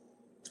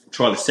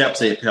 Charlie Sapp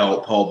said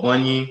Paul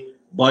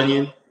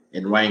Bunyan,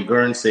 and Ryan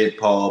Gurn said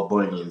Paul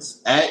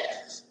Bunyan's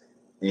axe,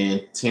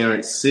 and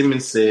Terrence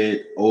Simmons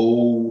said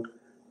Old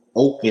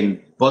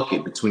Oaken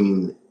Bucket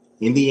between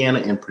Indiana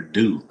and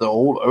Purdue. The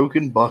Old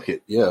Oaken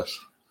Bucket, yes.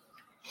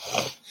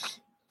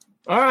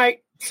 All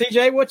right,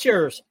 CJ, what's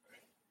yours?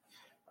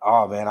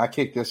 Oh, man, I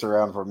kicked this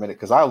around for a minute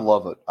because I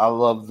love it. I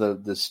love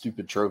the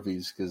stupid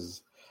trophies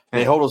because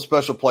they hold a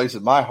special place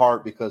in my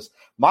heart because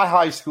my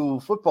high school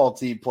football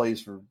team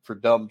plays for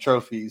dumb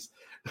trophies.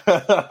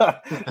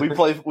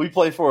 we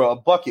play for a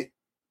bucket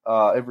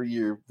every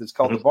year. It's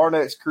called the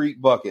Barnett's Creek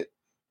Bucket.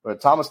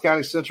 But Thomas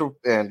County Central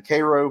and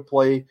Cairo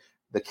play.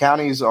 The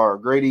counties are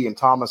Grady and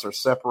Thomas are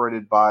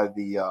separated by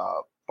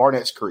the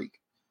Barnett's Creek.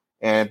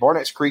 And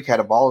Barnett's Creek had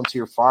a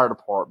volunteer fire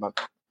department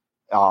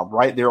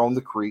right there on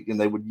the creek, and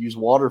they would use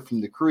water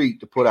from the creek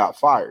to put out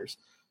fires.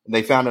 And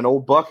they found an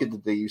old bucket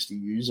that they used to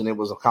use, and it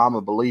was a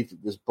common belief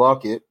that this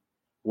bucket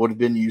would have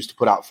been used to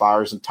put out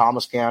fires in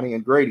Thomas County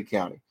and Grady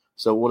County.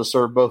 So it would have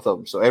served both of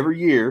them. So every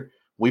year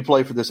we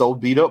play for this old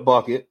beat-up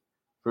bucket,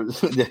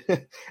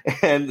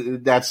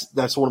 and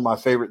that's one of my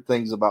favorite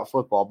things about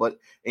football. But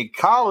in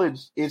college,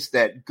 it's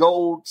that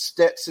gold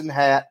Stetson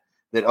hat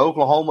that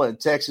Oklahoma and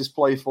Texas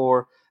play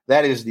for.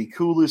 That is the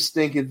coolest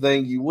stinking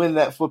thing. You win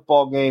that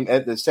football game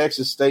at the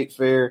Texas State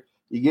Fair.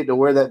 You get to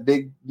wear that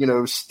big,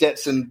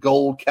 Stetson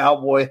gold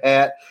cowboy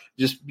hat.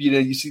 Just,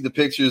 you see the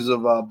pictures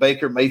of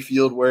Baker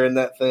Mayfield wearing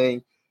that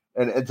thing.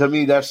 And to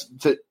me, that's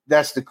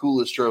the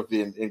coolest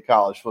trophy in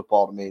college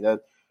football to me.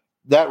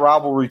 That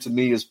rivalry to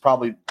me is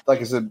probably,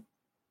 like I said,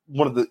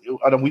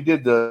 we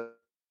did the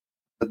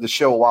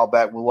show a while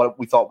back with what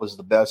we thought was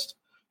the best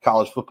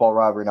college football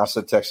rivalry, and I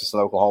said Texas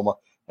and Oklahoma.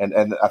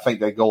 And I think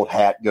that gold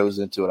hat goes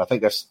into it. I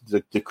think that's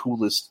the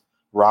coolest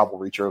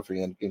rivalry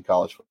trophy in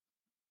college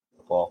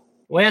football.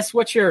 Wes,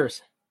 what's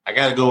yours? I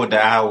got to go with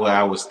the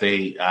Iowa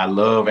State. I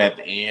love at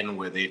the end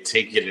where they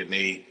take it and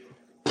they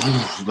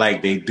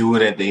do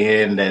it at the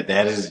end.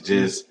 That is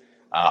just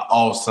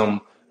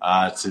awesome.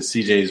 To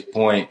CJ's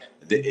point,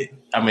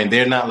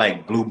 they're not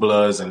like Blue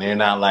Bloods, and they're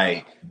not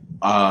like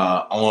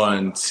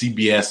on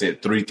CBS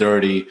at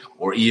 3:30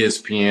 or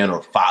ESPN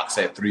or Fox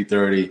at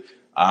 3:30.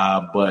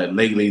 But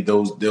lately,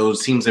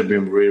 those teams have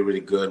been really, really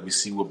good. We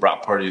see what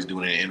Brock Purdy is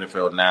doing in the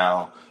NFL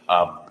now.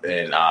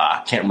 And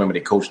I can't remember the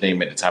coach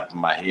name at the top of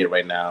my head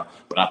right now.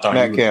 But I thought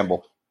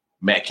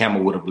Matt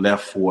Campbell would have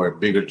left for a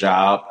bigger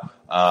job.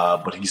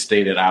 But he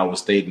stayed at Iowa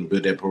State and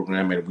built that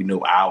program. And we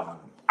know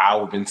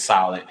Iowa been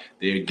solid.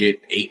 They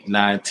get 8,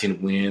 9,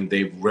 10 wins.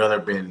 They've rather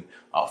been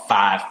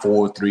 5,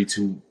 4, 3,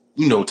 2,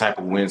 type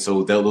of win.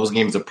 So those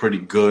games are pretty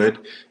good.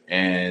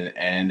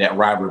 And that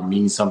rivalry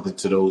means something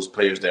to those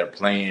players that are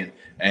playing.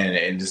 And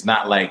it's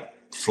not like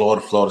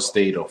Florida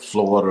State or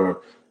Florida,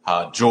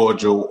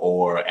 Georgia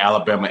or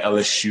Alabama,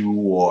 LSU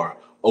or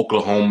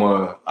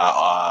Oklahoma,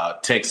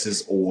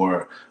 Texas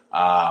or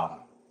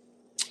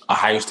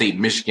Ohio State,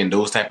 Michigan,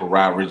 those type of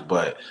rivalries.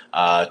 But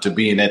to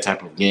be in that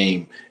type of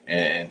game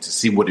and to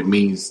see what it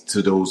means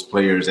to those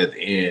players at the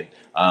end,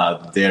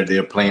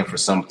 they're playing for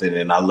something,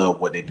 and I love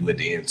what they do at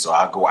the end. So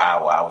I go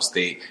Iowa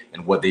State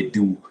and what they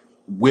do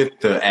with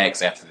the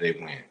Axe after they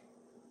win.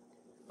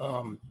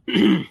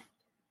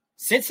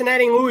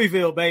 Cincinnati and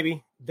Louisville,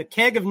 baby. The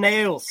keg of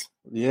nails.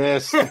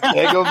 Yes, the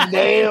keg of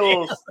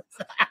nails.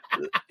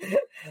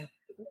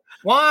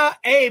 Why?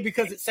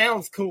 Because it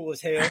sounds cool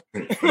as hell.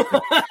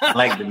 I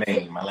like the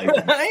name.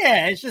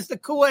 Yeah, it's just a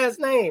cool-ass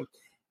name.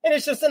 And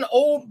it's just an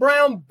old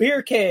brown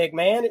beer keg,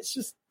 man. It's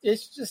just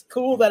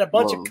cool that a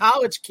bunch of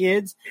college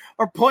kids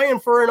are playing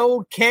for an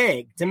old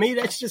keg. To me,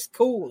 that's just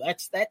cool.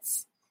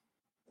 That's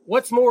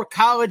what's more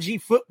college-y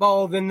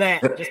football than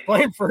that? Just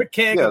playing for a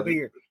keg of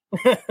beer.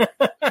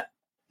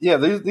 Yeah,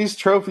 these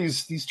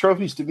trophies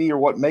to me are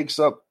what makes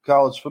up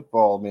college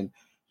football. I mean,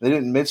 they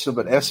didn't mention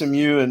them, but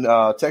SMU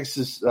and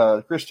Texas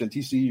Christian,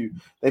 TCU,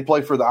 they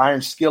play for the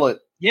Iron Skillet.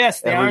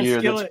 Yes, the Iron year.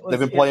 Skillet. They've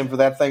been playing for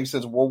that thing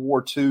since World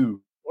War II.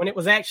 When it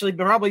was actually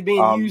probably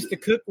being used to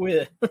cook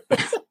with.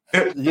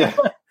 Yeah.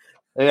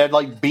 They had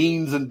like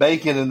beans and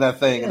bacon in that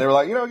thing. And they were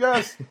like,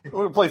 guys, we're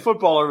going to play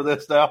football over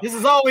this now. This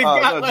is all we've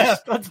got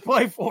left. Let's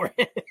play for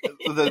it.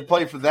 They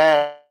play for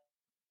that.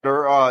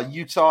 Or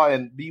Utah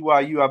and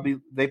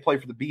BYU, they play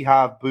for the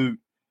Beehive Boot.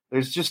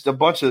 There's just a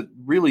bunch of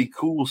really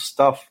cool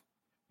stuff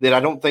that I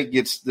don't think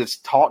that's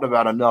taught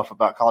about enough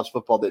about college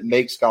football that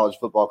makes college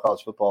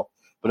football.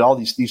 But all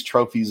these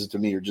trophies to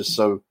me are just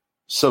so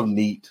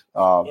neat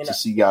to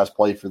see guys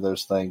play for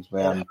those things,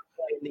 man.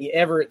 The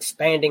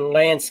ever-expanding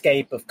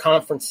landscape of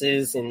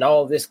conferences and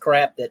all this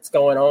crap that's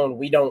going on,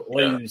 we don't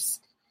lose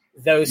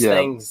those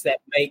things that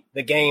make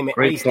the game, at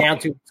least down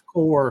to its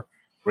core,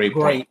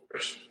 great.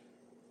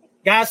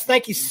 Guys,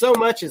 thank you so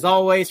much, as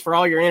always, for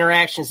all your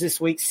interactions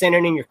this week,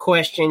 sending in your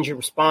questions, your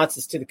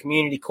responses to the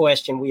community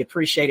question. We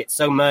appreciate it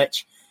so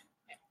much.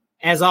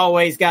 As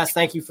always, guys,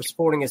 thank you for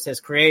supporting us as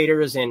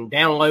creators and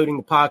downloading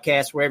the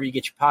podcast wherever you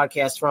get your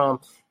podcasts from.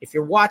 If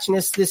you're watching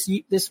us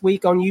this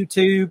week on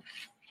YouTube,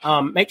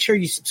 make sure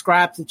you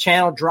subscribe to the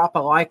channel, drop a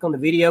like on the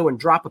video, and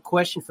drop a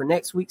question for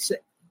next week's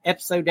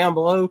episode down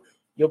below.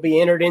 You'll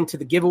be entered into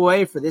the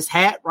giveaway for this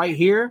hat right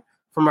here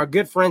from our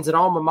good friends at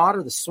Alma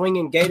Mater, the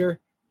Swinging Gator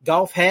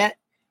golf hat.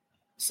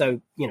 So,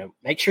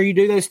 make sure you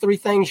do those 3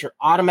 things. You're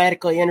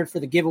automatically entered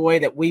for the giveaway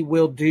that we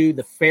will do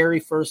the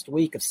very first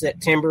week of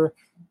September,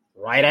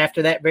 right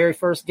after that very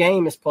first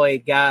game is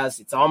played, guys.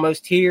 It's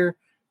almost here.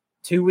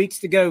 2 weeks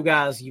to go,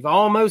 guys. You've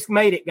almost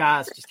made it,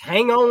 guys. Just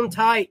hang on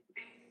tight.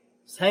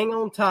 Hang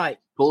on tight.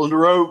 Pulling the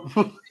rope.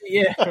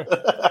 Yeah.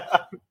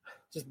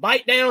 Just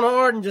bite down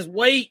hard and just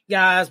wait,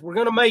 guys. We're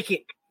going to make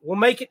it. We'll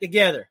make it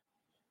together.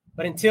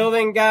 But until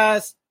then,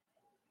 guys,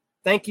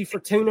 thank you for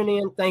tuning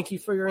in. Thank you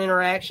for your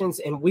interactions,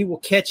 and we will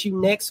catch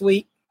you next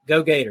week.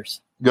 Go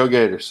Gators. Go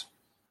Gators.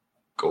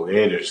 Go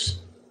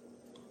Gators.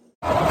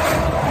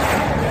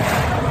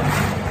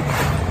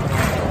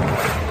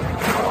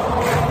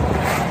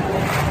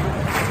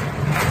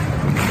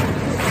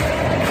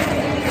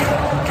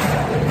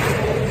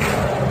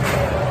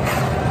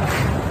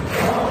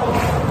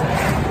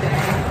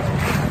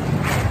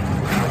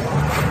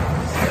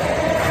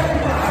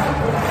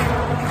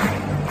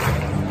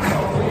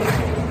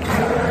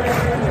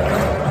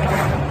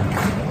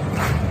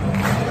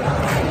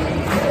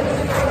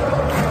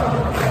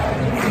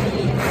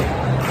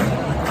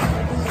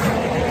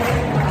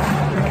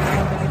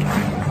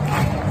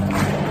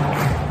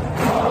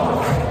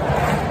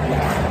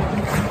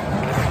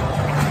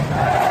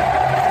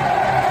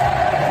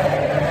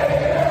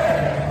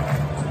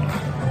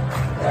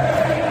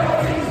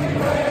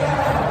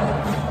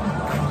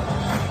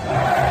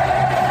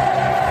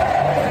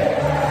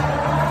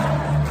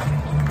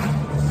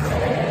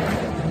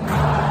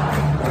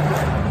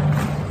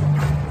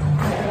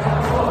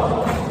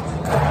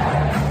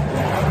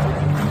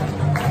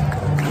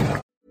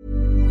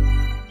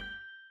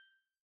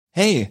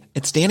 Hey,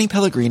 it's Danny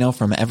Pellegrino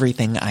from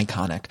Everything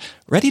Iconic.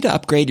 Ready to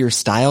upgrade your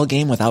style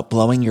game without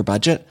blowing your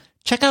budget?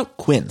 Check out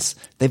Quince.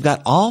 They've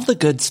got all the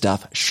good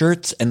stuff,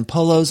 shirts and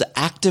polos,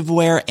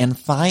 activewear, and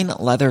fine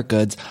leather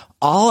goods,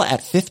 all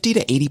at 50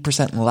 to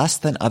 80% less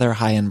than other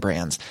high-end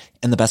brands.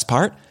 And the best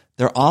part?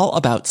 They're all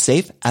about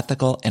safe,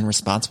 ethical, and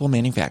responsible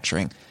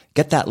manufacturing.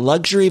 Get that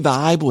luxury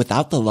vibe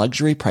without the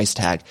luxury price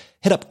tag.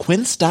 Hit up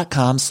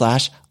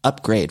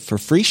quince.com/upgrade for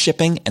free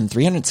shipping and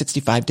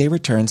 365-day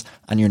returns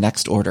on your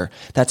next order.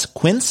 That's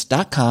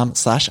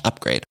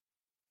quince.com/upgrade.